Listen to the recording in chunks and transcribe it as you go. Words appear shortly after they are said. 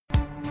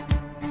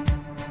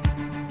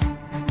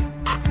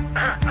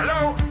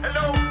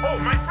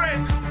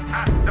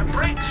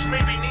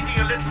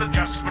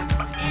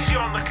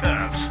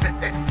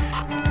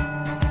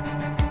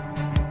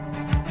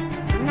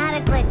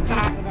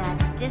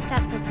Mary's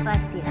got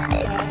dyslexia,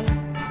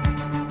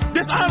 okay?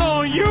 Dishonor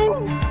on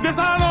you!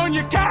 Dishonor on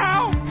your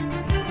cow!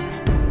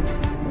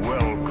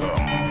 Welcome,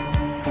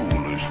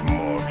 foolish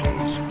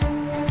mortals.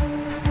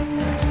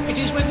 It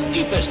is with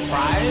deepest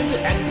pride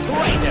and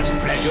greatest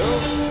pleasure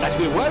that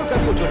we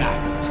welcome you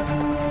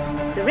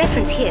tonight. The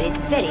reference here is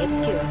very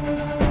obscure.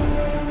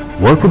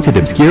 Welcome to the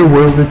Obscure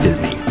World of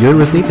Disney. You're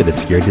listening to the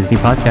Obscure Disney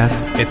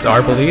Podcast. It's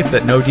our belief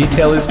that no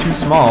detail is too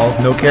small,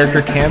 no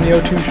character cameo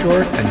too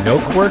short, and no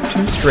quirk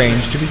too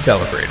strange to be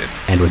celebrated.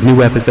 And with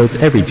new episodes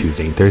every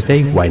Tuesday and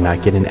Thursday, why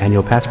not get an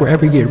annual pass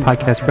wherever you get your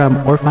podcast from,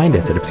 or find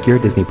us at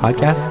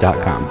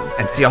obscuredisneypodcast.com.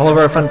 And see all of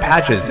our fun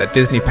patches at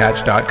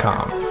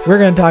disneypatch.com. We're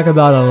going to talk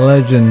about a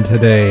legend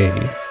today.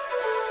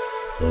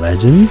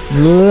 Legends?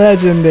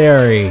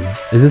 Legendary.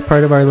 Is this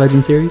part of our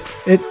Legend series?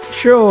 It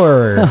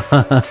sure.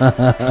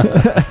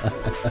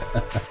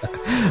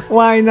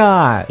 Why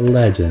not?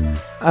 Legends.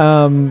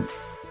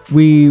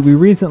 We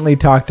recently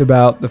talked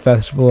about the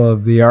Festival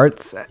of the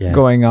Arts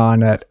going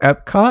on at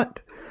Epcot.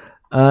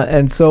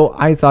 And so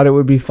I thought it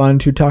would be fun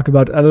to talk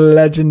about a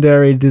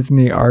legendary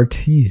Disney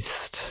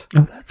artiste.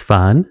 Oh, that's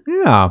fun.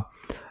 Yeah.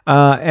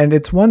 And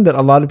it's one that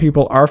a lot of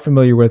people are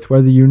familiar with,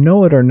 whether you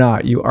know it or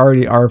not. You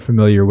already are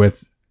familiar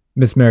with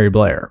Miss Mary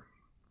Blair.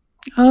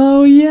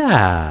 Oh,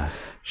 yeah.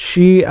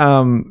 She,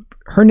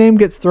 her name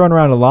gets thrown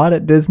around a lot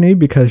at Disney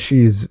because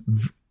she's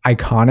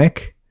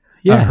iconic.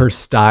 Yeah. Her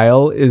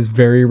style is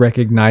very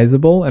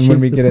recognizable. And She's when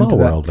we the get Small into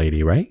that, World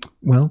lady, right?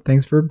 well,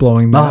 thanks for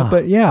blowing that.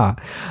 But yeah,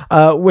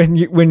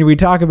 when we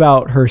talk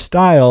about her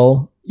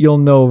style, you'll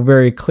know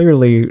very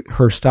clearly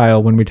her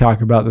style when we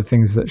talk about the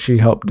things that she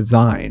helped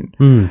design.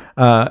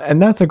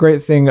 And that's a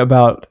great thing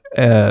about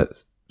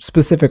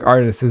specific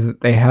artists, is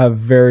that they have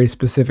very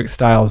specific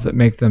styles that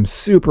make them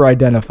super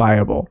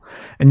identifiable.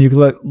 And you can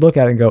look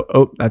at it and go,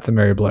 oh, that's a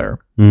Mary Blair.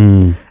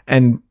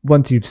 And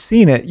once you've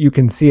seen it, you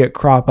can see it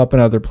crop up in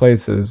other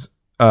places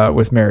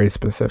with Mary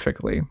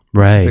specifically,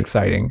 Right. which is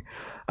exciting.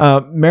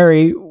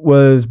 Mary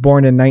was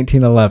born in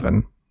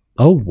 1911.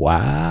 Oh,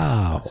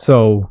 wow.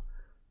 So,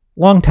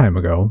 long time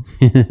ago.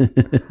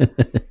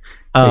 Taking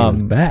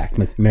us back,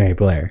 Miss Mary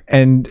Blair.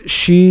 And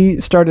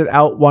she started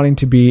out wanting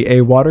to be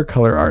a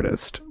watercolor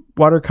artist.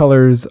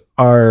 Watercolors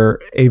are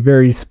a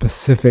very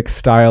specific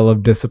style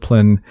of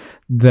discipline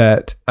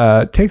that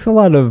takes a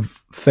lot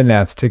of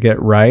finesse to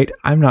get right.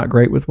 I'm not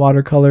great with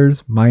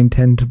watercolors. Mine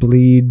tend to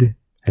bleed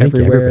I think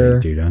everywhere.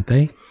 everybody's do, don't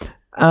they?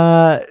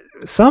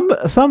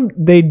 Some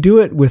they do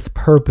it with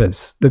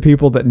purpose. The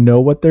people that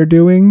know what they're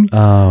doing.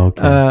 Oh,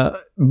 okay.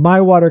 My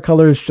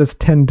watercolors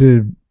just tend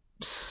to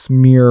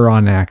smear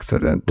on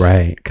accident,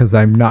 Right. Because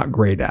I'm not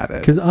great at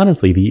it. Because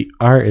honestly, the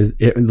art is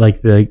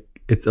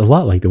it's a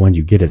lot like the ones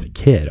you get as a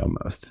kid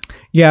almost.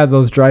 Yeah,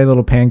 those dry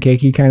little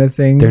pancakey kind of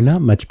things. They're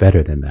not much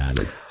better than that,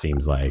 it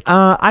seems like.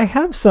 I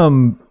have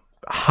some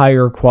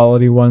higher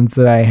quality ones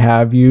that I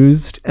have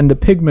used, and the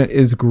pigment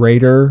is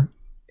greater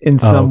in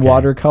some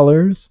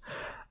watercolors.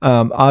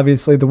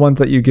 Obviously, the ones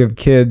that you give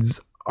kids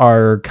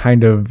are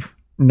kind of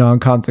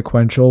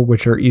non-consequential,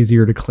 which are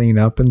easier to clean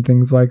up and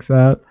things like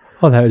that.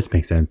 Oh, that would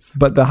make sense.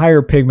 But the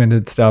higher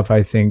pigmented stuff,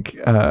 I think,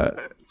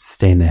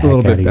 Stain the it's heck a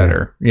little out bit of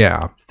better.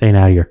 Yeah. Stain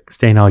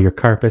all your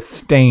carpets.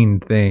 Stain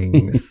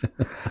things.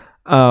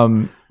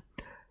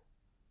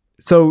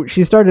 So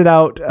she started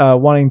out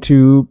wanting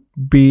to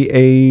be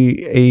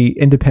a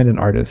independent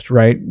artist,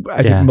 right?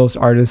 I think most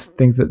artists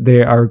think that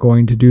they are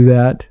going to do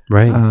that.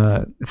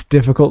 Right. It's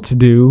difficult to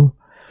do.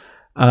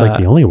 It's like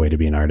the only way to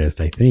be an artist,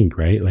 I think,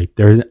 right? Like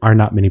there are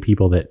not many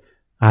people that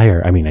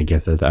hire. I mean, I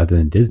guess other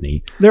than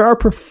Disney. There are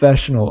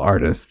professional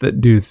artists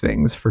that do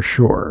things for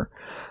sure.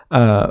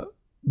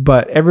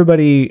 But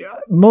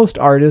most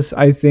artists,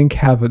 I think,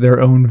 have their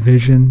own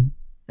vision.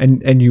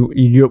 And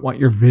you don't want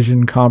your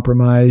vision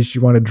compromised. You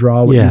want to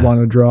draw what you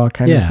want to draw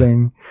kind of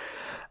thing.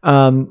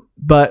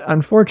 But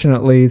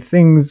unfortunately,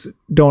 things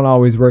don't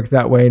always work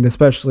that way. And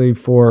especially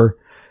for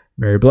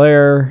Mary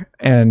Blair,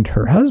 and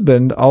her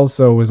husband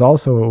was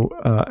also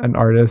an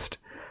artist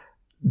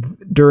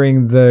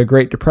during the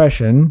Great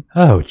Depression.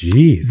 Oh,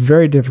 geez.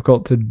 Very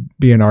difficult to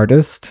be an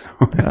artist.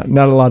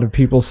 Not a lot of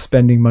people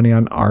spending money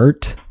on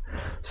art.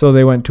 So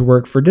they went to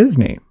work for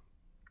Disney.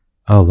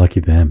 Oh, lucky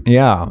them.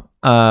 Yeah.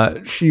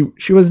 She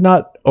was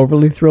not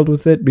overly thrilled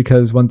with it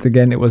because, once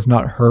again, it was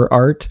not her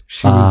art.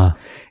 She was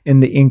in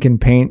the ink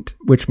and paint,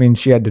 which means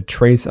she had to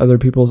trace other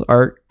people's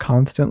art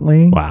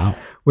constantly. Wow.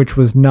 Which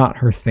was not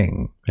her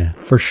thing,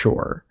 for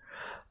sure.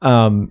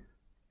 And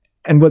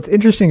what's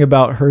interesting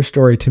about her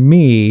story to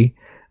me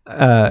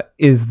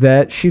is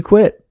that she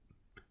quit.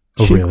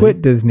 She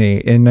quit Disney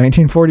in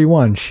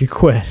 1941. She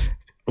quit.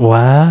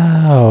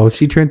 Wow.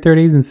 She turned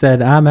 30s and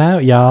said, I'm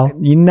out, y'all.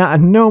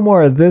 No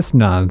more of this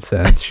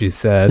nonsense, she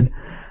said.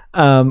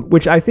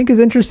 Which I think is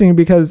interesting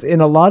because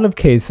in a lot of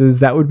cases,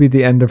 that would be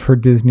the end of her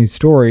Disney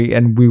story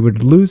and we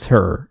would lose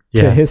her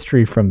to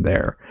history from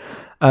there.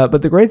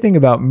 But the great thing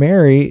about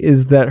Mary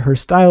is that her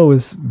style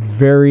was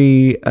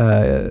very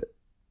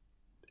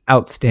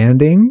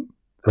outstanding.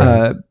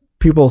 Right.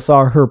 People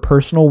saw her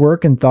personal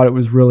work and thought it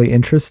was really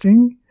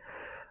interesting.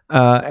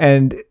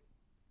 And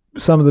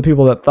some of the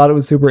people that thought it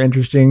was super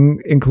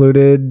interesting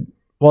included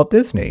Walt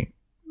Disney,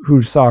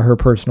 who saw her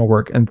personal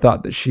work and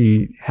thought that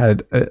she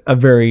had a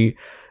very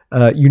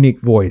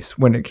unique voice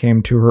when it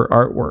came to her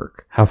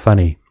artwork. How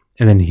funny.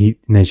 And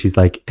then she's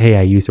like, hey,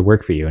 I used to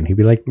work for you. And he'd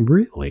be like,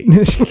 really?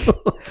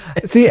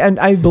 See, and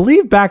I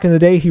believe back in the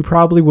day, he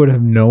probably would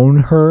have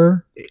known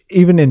her.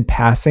 Even in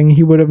passing,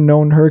 he would have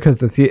known her because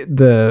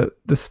the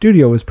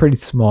studio was pretty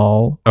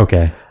small.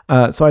 Okay.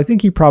 So I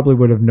think he probably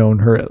would have known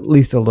her at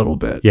least a little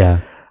bit.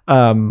 Yeah.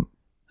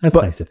 That's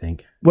nice to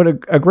think. What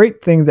a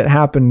great thing that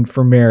happened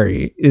for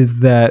Mary is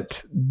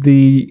that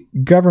the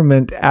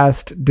government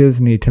asked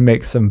Disney to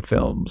make some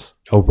films.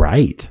 Oh,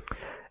 right.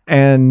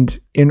 And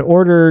in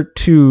order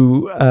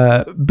to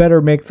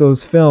better make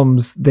those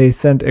films, they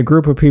sent a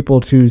group of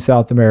people to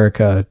South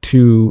America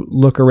to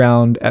look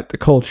around at the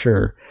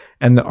culture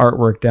and the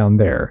artwork down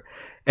there.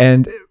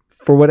 And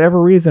for whatever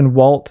reason,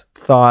 Walt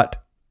thought,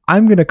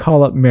 I'm going to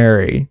call up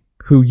Mary,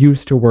 who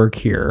used to work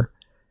here,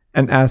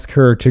 and ask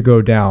her to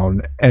go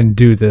down and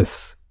do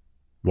this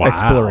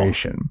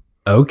exploration.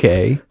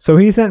 Okay. So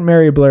he sent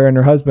Mary Blair and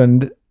her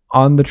husband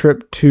on the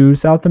trip to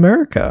South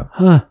America.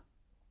 Huh.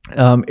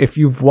 If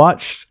you've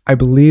watched, I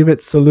believe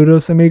it's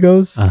Saludos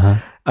Amigos,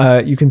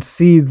 you can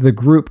see the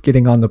group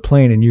getting on the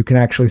plane, and you can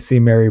actually see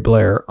Mary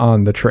Blair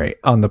on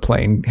the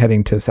plane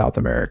heading to South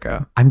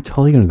America. I'm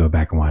totally going to go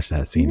back and watch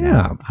that scene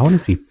now. I want to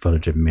see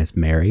footage of Miss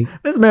Mary.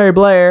 Miss Mary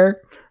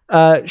Blair,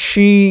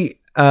 she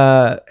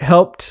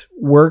helped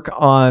work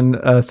on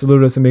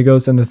Saludos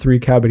Amigos and the Three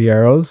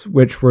Caballeros,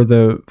 which were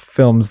the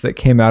films that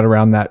came out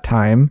around that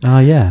time. Oh,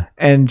 yeah.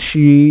 And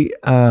she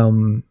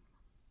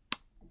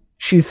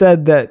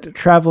said that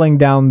traveling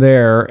down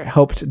there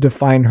helped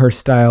define her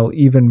style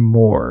even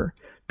more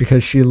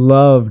because she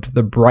loved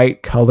the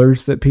bright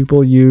colors that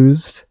people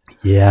used.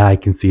 Yeah, I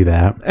can see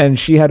that. And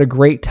she had a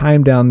great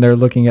time down there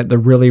looking at the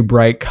really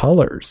bright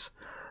colors.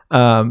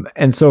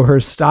 And so her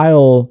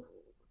style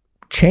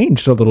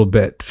changed a little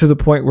bit to the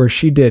point where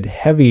she did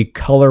heavy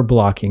color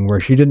blocking, where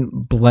she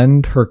didn't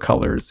blend her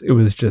colors. It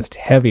was just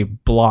heavy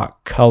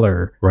block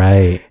color.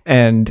 Right.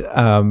 And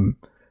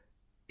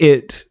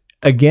it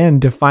again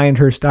defined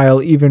her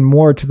style even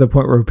more to the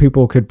point where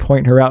people could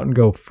point her out and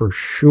go, for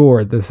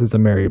sure, this is a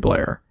Mary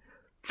Blair.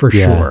 For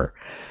sure.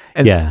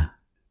 And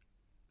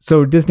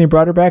so Disney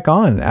brought her back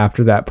on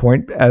after that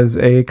point as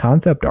a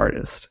concept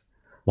artist.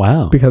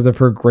 Wow. Because of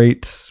her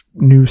great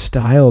new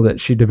style that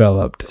she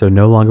developed. So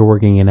no longer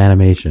working in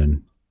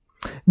animation.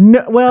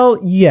 No, well,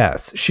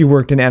 yes, she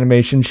worked in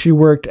animation. She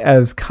worked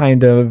as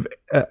kind of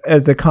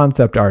as a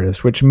concept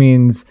artist, which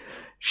means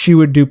she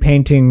would do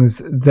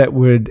paintings that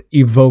would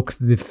evoke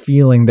the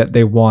feeling that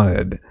they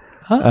wanted.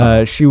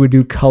 She would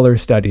do color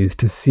studies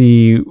to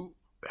see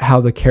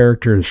how the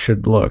characters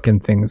should look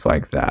and things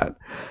like that.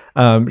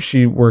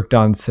 She worked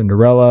on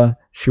Cinderella.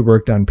 She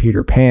worked on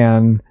Peter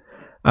Pan.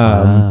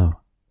 Wow.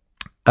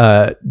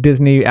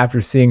 Disney,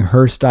 after seeing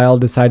her style,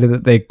 decided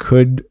that they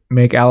could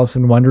make Alice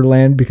in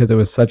Wonderland because it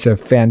was such a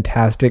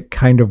fantastic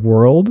kind of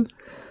world.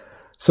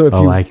 So if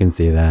I can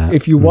see that.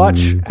 If you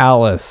watch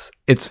Alice,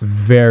 it's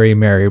very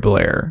Mary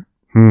Blair.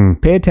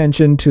 Pay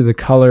attention to the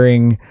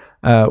coloring,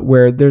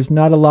 where there's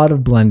not a lot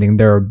of blending.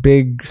 There are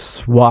big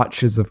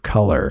swatches of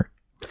color.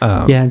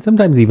 Yeah, and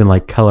sometimes even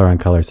like color on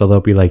color. So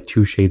there'll be like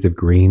two shades of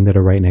green that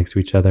are right next to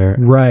each other.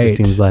 Right. It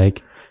seems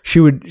like. She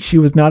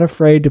was not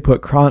afraid to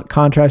put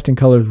contrasting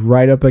colors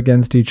right up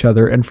against each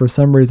other, and for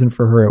some reason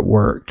for her it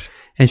worked.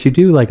 And she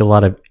do like a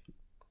lot of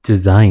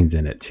designs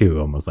in it too,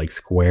 almost like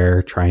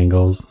square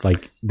triangles.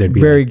 Like there'd be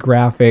very like,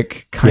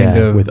 graphic kind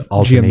of with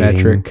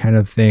geometric kind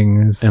of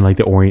things, and like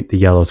the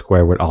yellow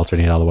square would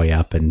alternate all the way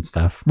up and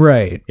stuff.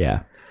 Right.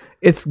 Yeah.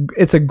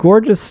 It's a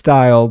gorgeous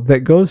style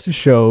that goes to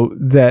show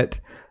that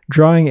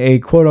drawing a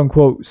quote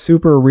unquote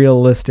super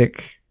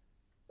realistic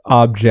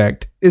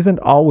object isn't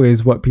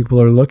always what people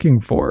are looking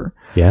for.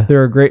 Yeah.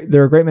 There are a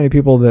great many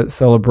people that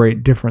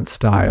celebrate different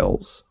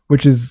styles,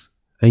 which is,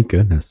 thank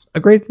goodness, a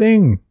great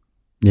thing.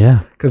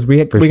 Yeah. Because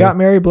we got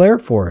Mary Blair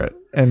for it.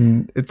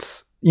 And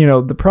it's,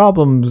 the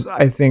problems,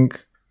 I think,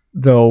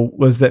 though,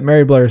 was that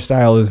Mary Blair's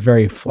style is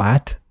very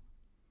flat.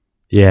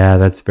 Yeah,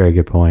 that's a very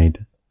good point.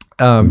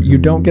 You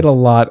don't get a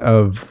lot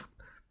of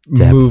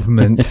depth.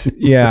 Movement.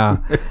 Yeah.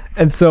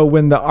 And so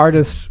when the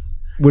artist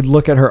would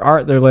look at her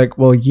art, they're like,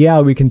 well, yeah,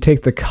 we can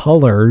take the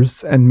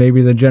colors and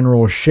maybe the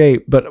general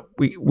shape, but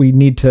we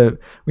need to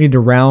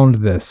round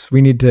this.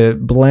 We need to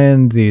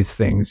blend these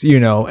things,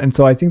 And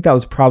so I think that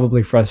was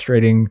probably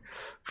frustrating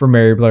for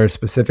Mary Blair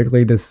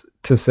specifically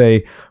to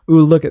say,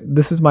 ooh, look,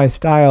 this is my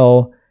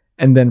style.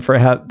 And then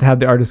have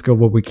the artist go,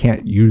 well, we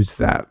can't use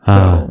that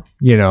though,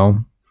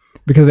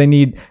 because they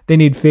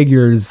need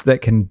figures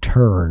that can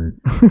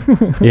turn.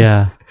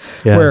 Yeah.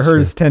 Where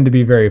hers tend to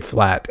be very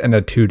flat and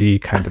a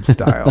 2D kind of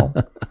style.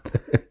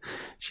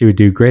 She would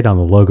do great on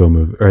the Lego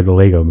movie or the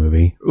Lego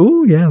movie.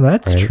 Ooh, yeah,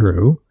 that's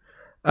true.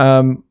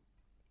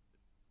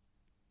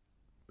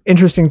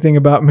 Interesting thing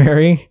about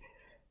Mary,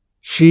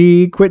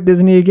 she quit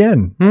Disney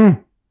again.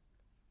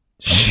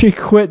 She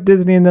quit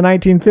Disney in the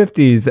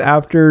 1950s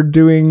after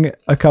doing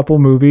a couple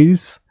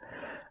movies.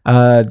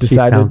 decided She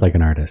sounds like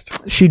an artist.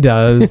 she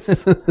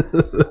does.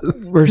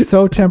 We're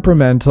so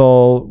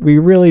temperamental. We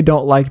really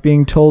don't like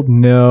being told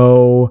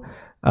no.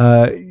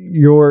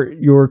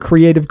 Your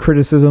creative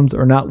criticisms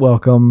are not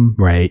welcome.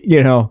 Right.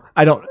 You know,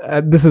 I don't.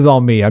 This is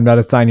all me. I'm not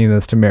assigning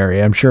this to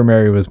Mary. I'm sure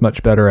Mary was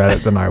much better at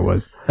it than I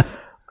was.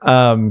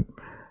 And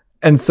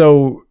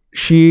so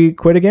she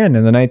quit again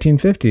in the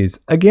 1950s.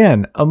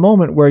 Again, a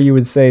moment where you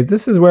would say,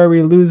 this is where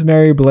we lose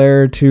Mary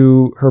Blair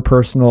to her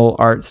personal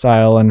art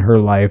style and her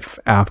life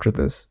after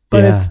this.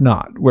 But Yeah. it's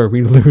not where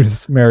we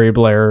lose Mary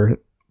Blair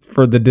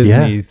for the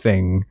Disney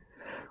thing,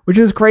 which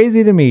is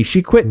crazy to me.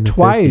 She quit In the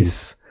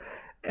twice,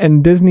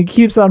 and Disney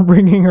keeps on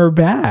bringing her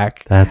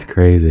back. That's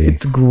crazy.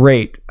 It's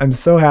great. I'm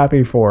so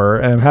happy for her,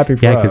 and I'm happy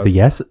for Yeah, us.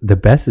 because the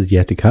best is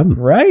yet to come.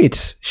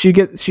 Right. She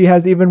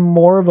has even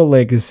more of a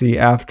legacy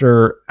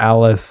after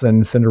Alice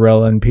and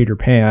Cinderella and Peter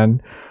Pan,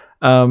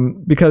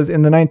 because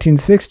in the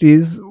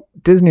 1960s,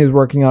 Disney is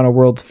working on a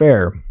World's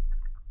Fair.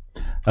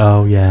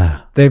 Oh,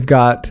 yeah. They've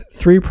got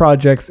 3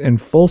 projects in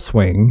full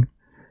swing,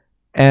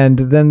 and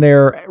then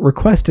they're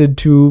requested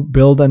to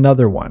build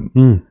another one.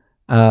 Mm.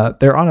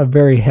 They're on a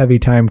very heavy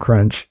time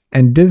crunch,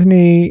 and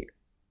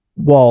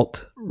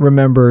Walt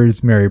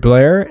remembers Mary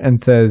Blair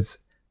and says,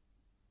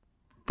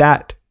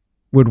 that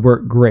would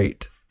work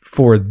great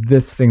for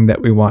this thing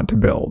that we want to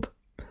build,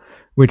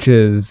 which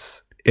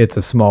is It's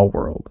a Small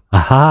World.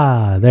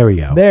 Aha, there we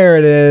go. There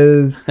it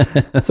is.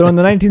 So in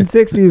the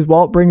 1960s,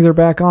 Walt brings her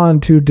back on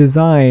to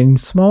design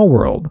Small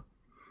World.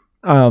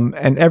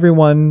 And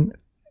everyone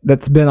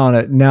that's been on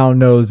it now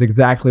knows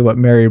exactly what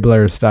Mary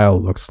Blair's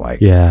style looks like.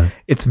 Yeah.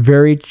 It's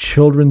very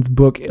children's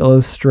book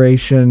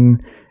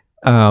illustration.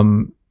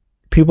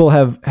 People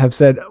have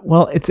said,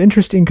 well, it's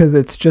interesting because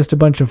it's just a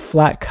bunch of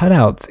flat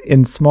cutouts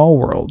in Small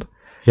World.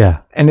 Yeah.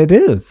 And it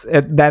is.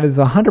 That is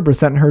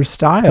 100% her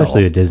style.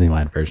 Especially the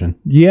Disneyland version.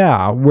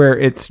 Yeah, where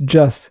it's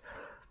just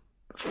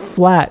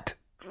flat,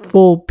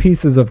 full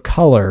pieces of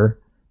color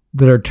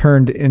that are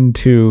turned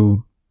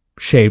into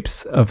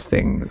shapes of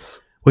things.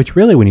 Which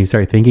really, when you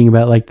start thinking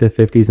about like the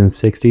 50s and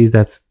 60s,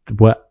 that's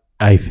what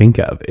I think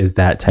of, is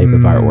that type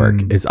of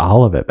artwork, is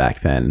all of it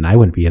back then. And I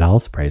wouldn't be at all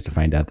surprised to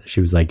find out that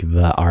she was like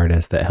the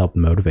artist that helped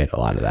motivate a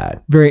lot of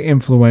that. Very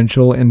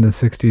influential in the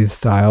 60s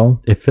style.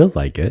 It feels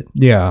like it.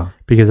 Yeah.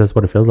 Because that's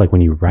what it feels like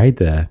when you ride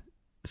the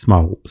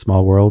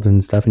small world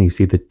and stuff, and you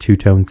see the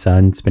two-tone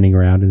sun spinning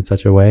around in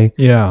such a way.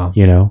 Yeah.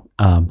 You know,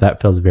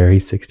 that feels very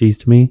 60s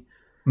to me.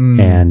 Mm.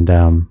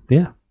 And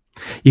yeah.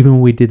 Even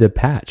when we did the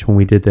patch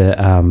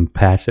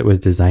that was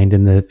designed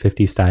in the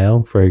 50s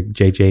style for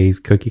JJ's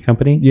Cookie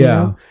Company, you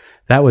know,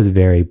 that was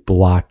very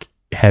block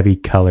heavy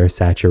color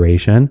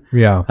saturation.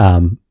 Yeah.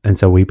 And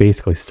so we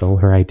basically stole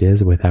her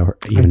ideas without her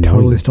even knowing.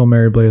 Totally stole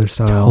Mary Blair's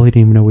style. Totally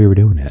didn't even know we were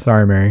doing it.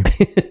 Sorry, Mary.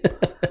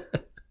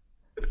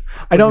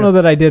 I don't know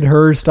that I did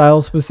her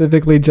style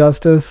specifically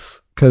justice,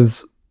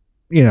 because,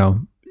 you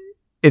know,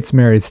 it's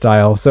Mary's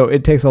style, so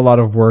it takes a lot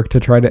of work to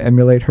try to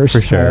emulate her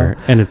style. For sure.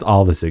 And it's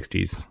all the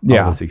 60s.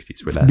 Yeah. All the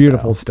 60s for that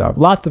Beautiful style.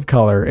 stuff. Lots of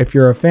color. If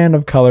you're a fan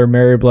of color,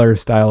 Mary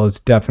Blair's style is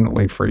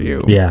definitely for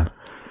you. Yeah.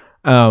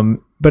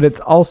 But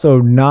it's also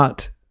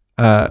not,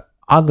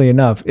 oddly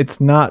enough, it's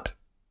not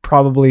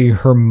probably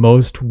her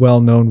most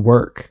well-known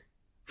work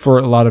for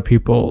a lot of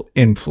people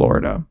in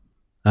Florida.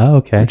 Oh,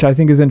 okay. Which I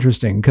think is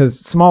interesting, because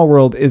Small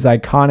World is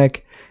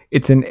iconic.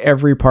 It's in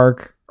every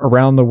park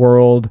around the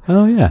world.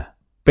 Oh, yeah.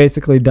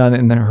 Basically done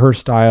in her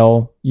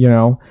style, you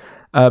know.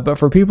 But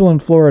for people in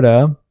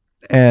Florida,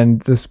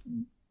 and this,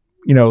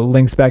 you know,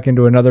 links back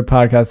into another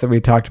podcast that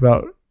we talked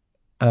about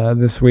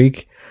this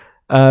week,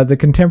 the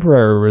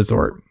Contemporary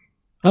Resort.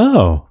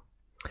 Oh.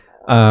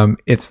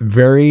 It's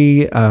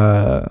very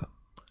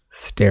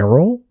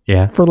sterile,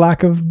 for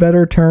lack of a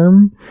better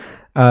term.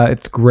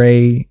 It's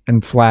gray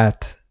and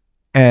flat,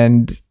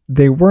 and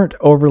they weren't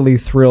overly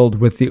thrilled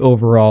with the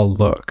overall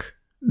look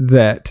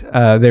that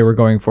they were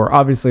going for.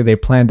 Obviously, they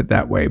planned it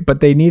that way, but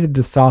they needed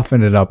to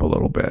soften it up a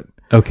little bit.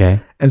 Okay.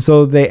 And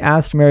so they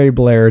asked Mary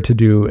Blair to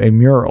do a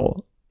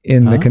mural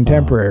in the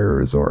Contemporary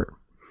Resort,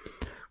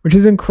 which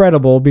is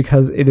incredible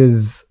because it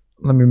is,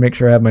 let me make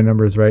sure I have my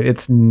numbers right,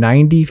 it's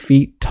 90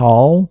 feet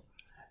tall.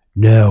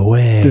 No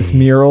way. This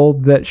mural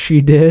that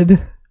she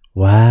did.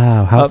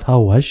 Wow. How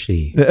tall was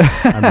she?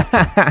 I'm just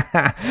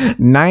kidding.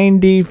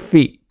 90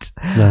 feet.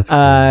 That's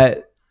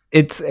cool.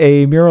 It's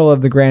a mural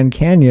of the Grand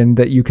Canyon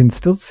that you can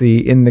still see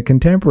in the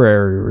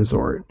Contemporary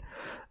Resort.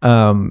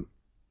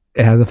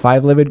 It has a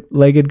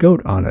 5-legged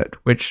goat on it,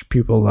 which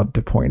people love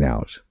to point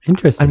out.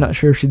 Interesting. I'm not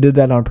sure if she did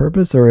that on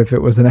purpose or if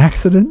it was an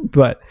accident,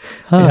 but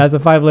it has a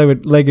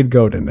 5-legged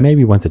goat in it.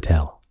 Maybe once a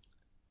tail.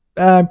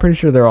 I'm pretty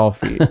sure they're all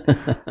feet.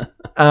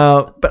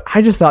 But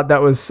I just thought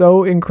that was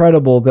so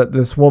incredible that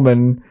this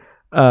woman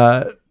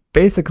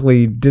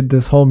basically did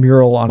this whole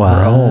mural on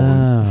her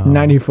own. It's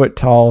 90-foot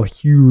tall,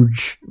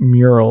 huge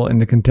mural in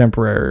the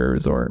Contemporary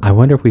Resort. I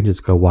wonder if we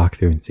just go walk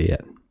through and see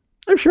it.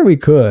 I'm sure we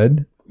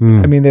could.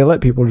 I mean, they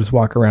let people just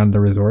walk around the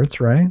resorts,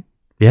 right?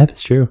 Yeah,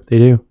 that's true. They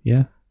do.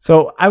 Yeah.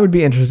 So I would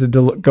be interested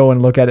to go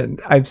and look at it.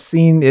 I've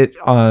seen it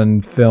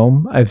on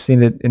film. I've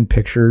seen it in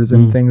pictures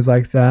and things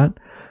like that.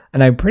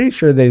 and I'm pretty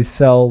sure they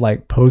sell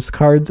like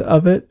postcards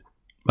of it.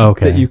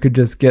 Okay. That you could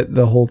just get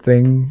the whole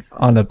thing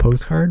on a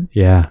postcard.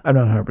 Yeah. I'm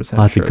not 100% sure.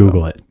 I'll have to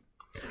Google it.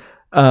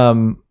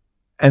 And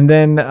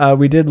then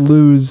we did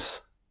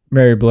lose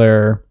Mary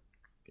Blair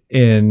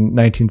in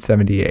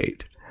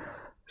 1978.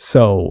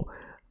 So,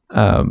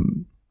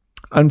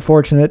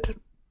 unfortunate.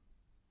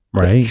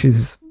 Right.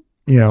 She's,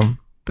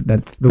 but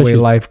that's the But way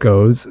she's- life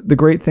goes. The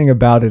great thing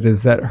about it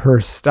is that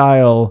her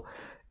style,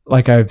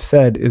 like I've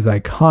said, is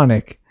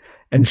iconic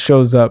and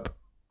shows up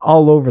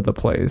all over the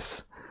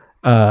place.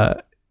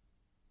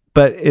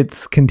 But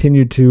it's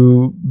continued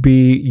to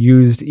be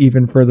used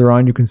even further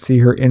on. You can see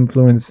her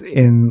influence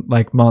in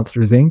like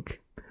Monsters, Inc.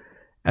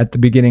 At the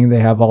beginning, they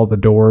have all the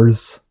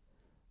doors.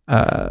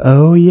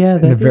 Oh yeah,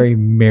 in a very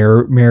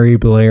Mary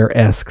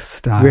Blair-esque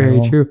style.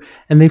 very true.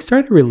 And they've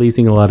started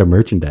releasing a lot of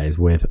merchandise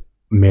with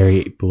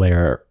Mary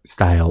Blair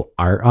style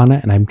art on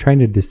it. And I'm trying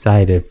to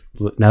decide if,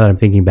 now that I'm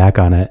thinking back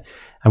on it,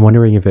 I'm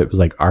wondering if it was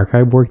like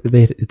archive work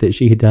that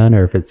she had done,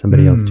 or if it's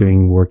somebody else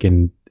doing work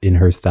in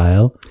her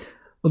style.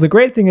 Well, the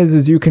great thing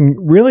is you can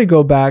really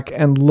go back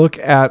and look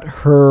at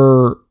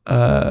her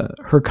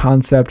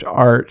concept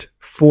art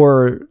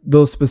for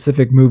those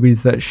specific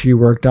movies that she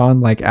worked on,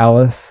 like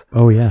Alice.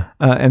 Oh yeah,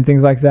 and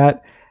things like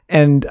that.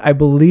 And I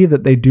believe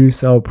that they do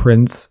sell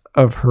prints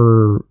of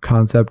her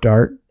concept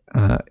art.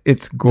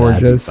 It's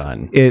gorgeous.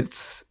 That'd be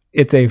fun.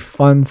 It's a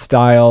fun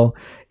style.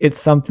 It's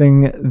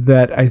something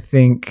that I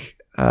think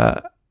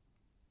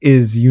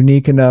is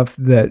unique enough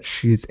that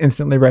she's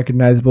instantly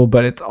recognizable,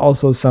 but it's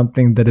also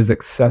something that is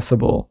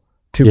accessible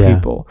to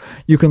people.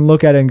 You can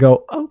look at it and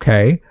go,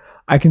 okay,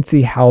 I can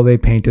see how they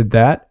painted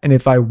that. And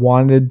if I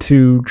wanted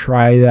to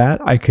try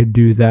that, I could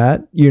do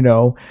that.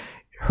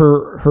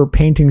 Her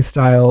painting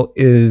style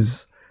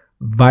is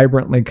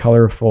vibrantly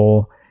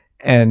colorful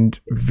and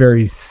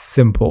very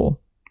simple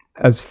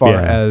as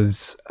far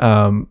as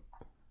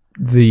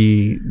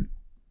the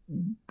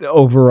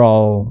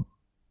overall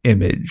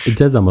image. It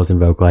does almost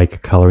invoke like a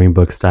coloring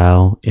book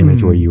style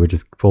image where you would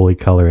just fully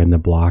color in the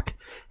block,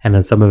 and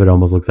then some of it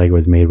almost looks like it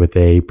was made with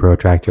a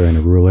protractor and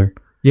a ruler.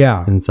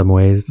 Yeah, in some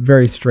ways,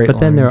 very straight.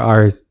 But then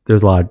lines.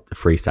 there's a lot of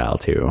freestyle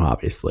too,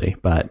 obviously.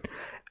 But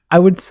I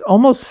would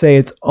almost say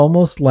it's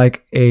almost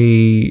like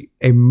a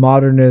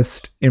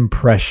modernist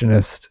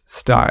impressionist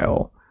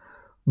style,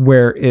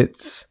 where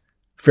it's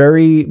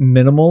very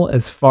minimal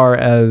as far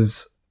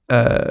as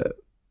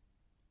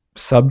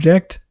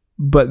subject,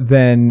 but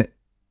then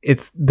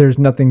there's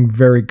nothing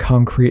very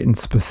concrete and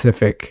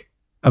specific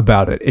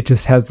about it. It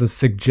just has the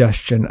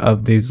suggestion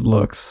of these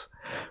looks,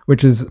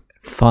 which is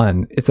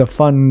fun. It's a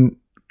fun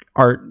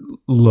art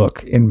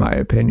look, in my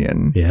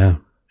opinion. Yeah,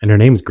 and her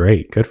name's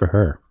great. Good for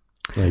her.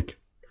 Like,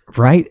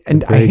 right?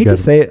 And I hate to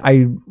say it,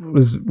 I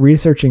was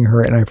researching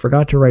her and I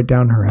forgot to write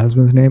down her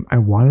husband's name. I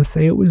want to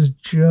say it was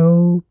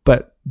Joe,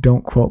 but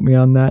don't quote me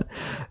on that.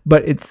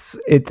 But it's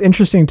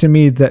interesting to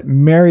me that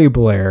Mary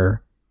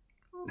Blair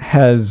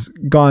has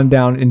gone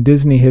down in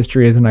Disney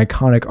history as an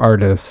iconic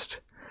artist,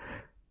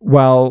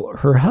 while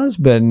her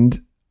husband,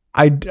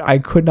 I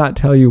could not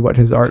tell you what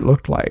his art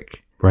looked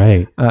like.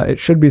 Right. It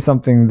should be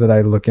something that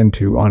I look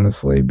into,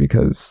 honestly,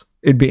 because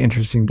it'd be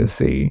interesting to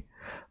see.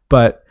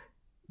 But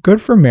good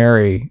for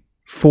Mary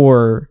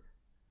for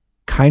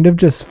kind of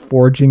just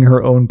forging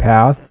her own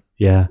path.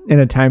 Yeah. In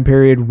a time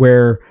period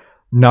where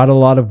not a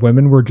lot of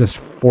women were just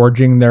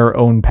forging their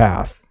own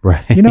path.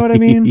 Right. You know what I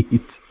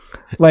mean?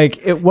 Like,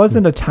 it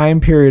wasn't a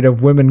time period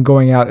of women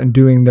going out and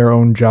doing their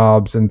own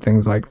jobs and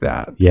things like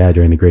that. Yeah,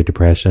 during the Great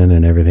Depression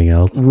and everything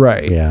else.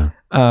 Right. Yeah.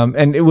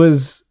 And it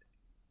was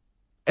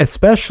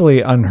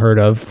especially unheard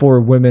of for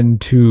women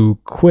to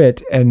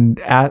quit and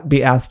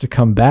be asked to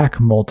come back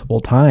multiple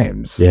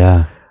times.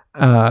 Yeah.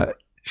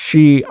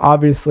 She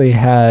obviously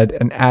had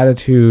an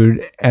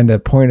attitude and a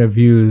point of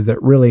view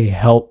that really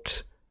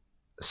helped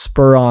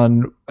spur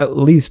on at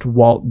least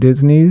Walt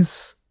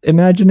Disney's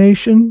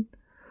imagination,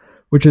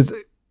 which is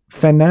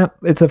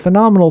it's a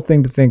phenomenal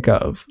thing to think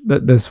of,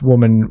 that this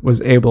woman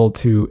was able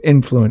to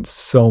influence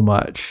so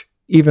much,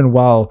 even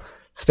while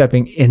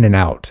stepping in and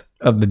out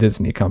of the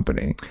Disney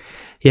company.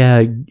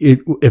 Yeah,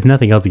 if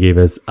nothing else, it gave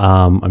us,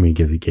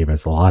 it gave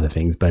us a lot of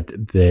things, but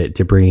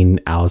to bring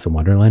Alice in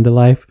Wonderland to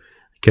life,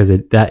 because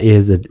that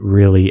is a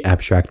really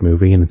abstract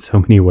movie in so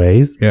many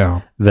ways.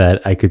 Yeah,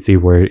 that I could see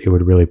where it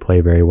would really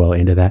play very well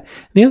into that.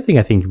 The other thing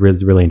I think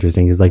is really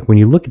interesting is like when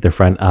you look at the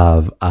front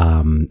of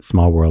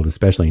Small World,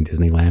 especially in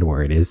Disneyland,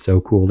 where it is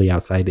so cool, the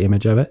outside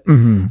image of it,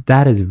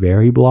 that is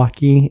very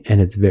blocky,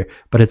 and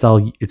but it's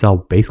all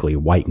basically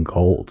white and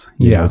gold.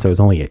 You know? So it's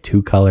only a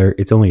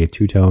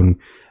two-tone,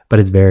 but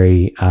it's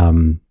very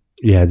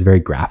it's very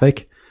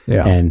graphic.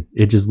 Yeah, and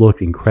it just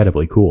looks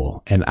incredibly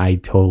cool. And I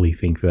totally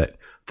think that,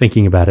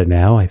 thinking about it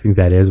now, I think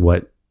that is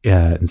what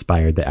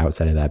inspired the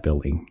outside of that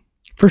building.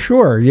 For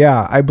sure,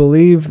 yeah. I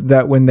believe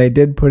that when they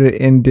did put it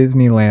in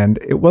Disneyland,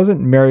 it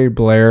wasn't Mary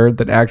Blair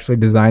that actually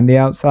designed the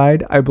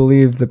outside. I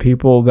believe the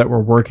people that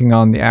were working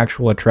on the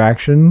actual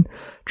attraction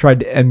tried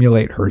to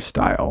emulate her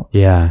style.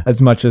 Yeah.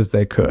 As much as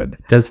they could.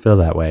 It does feel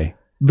that way.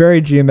 Very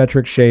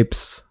geometric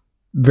shapes.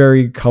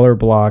 very color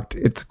blocked.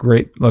 It's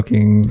great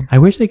looking. I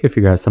wish they could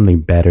figure out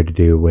something better to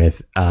do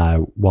with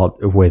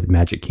with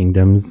Magic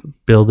Kingdom's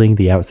building,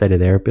 the outside of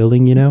their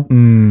building, you know?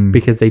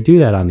 Because they do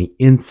that on the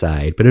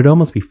inside, but it'd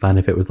almost be fun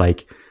if it was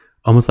like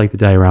almost like the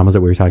dioramas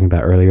that we were talking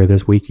about earlier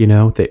this week, you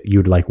know, that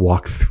you'd like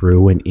walk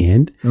through and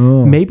in.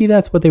 Oh. Maybe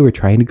that's what they were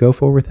trying to go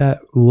for with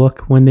that look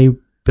when they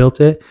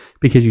built it,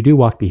 because you do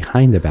walk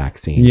behind the back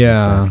scenes and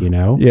stuff, you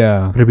know?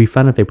 Yeah. But it'd be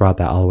fun if they brought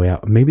that all the way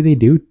out. Maybe they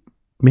do.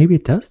 Maybe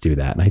it does do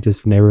that, and I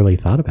just never really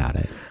thought about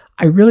it.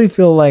 I really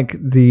feel like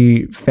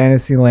the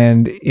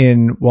Fantasyland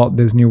in Walt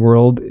Disney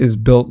World is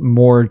built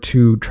more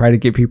to try to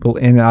get people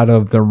in and out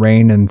of the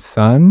rain and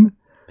sun.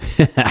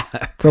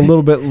 It's a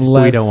little bit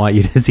less. We don't want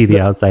you to see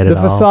the outside at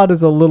all. The facade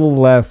is a little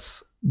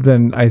less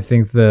than I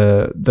think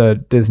the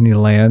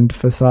Disneyland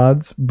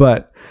facades,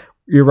 but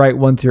you're right.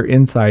 Once you're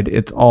inside,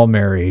 it's all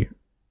Mary.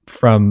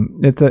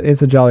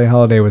 It's a jolly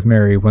holiday with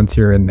Mary once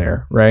you're in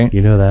there, right?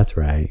 You know that's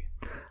right.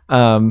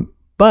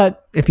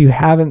 But if you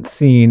haven't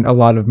seen a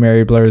lot of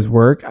Mary Blair's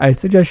work, I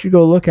suggest you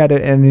go look at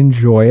it and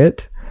enjoy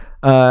it.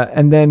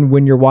 And then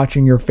when you're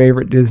watching your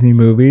favorite Disney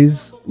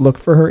movies, look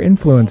for her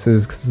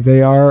influences because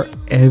they are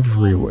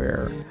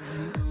everywhere.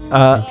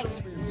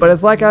 But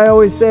it's like I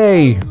always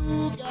say,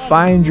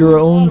 find your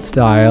own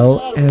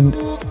style and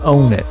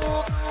own it.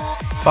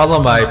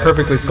 Follow my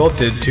perfectly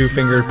sculpted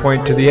two-finger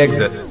point to the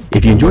exit.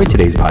 If you enjoyed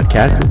today's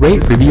podcast,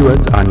 rate, review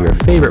us on your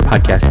favorite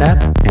podcast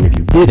app. And if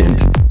you didn't,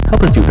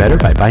 help us do better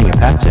by buying a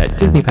patch at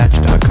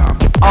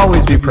DisneyPatch.com.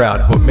 Always be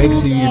proud of what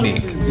makes you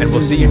unique, and we'll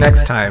see you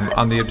next time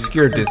on the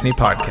Obscure Disney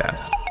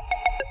Podcast.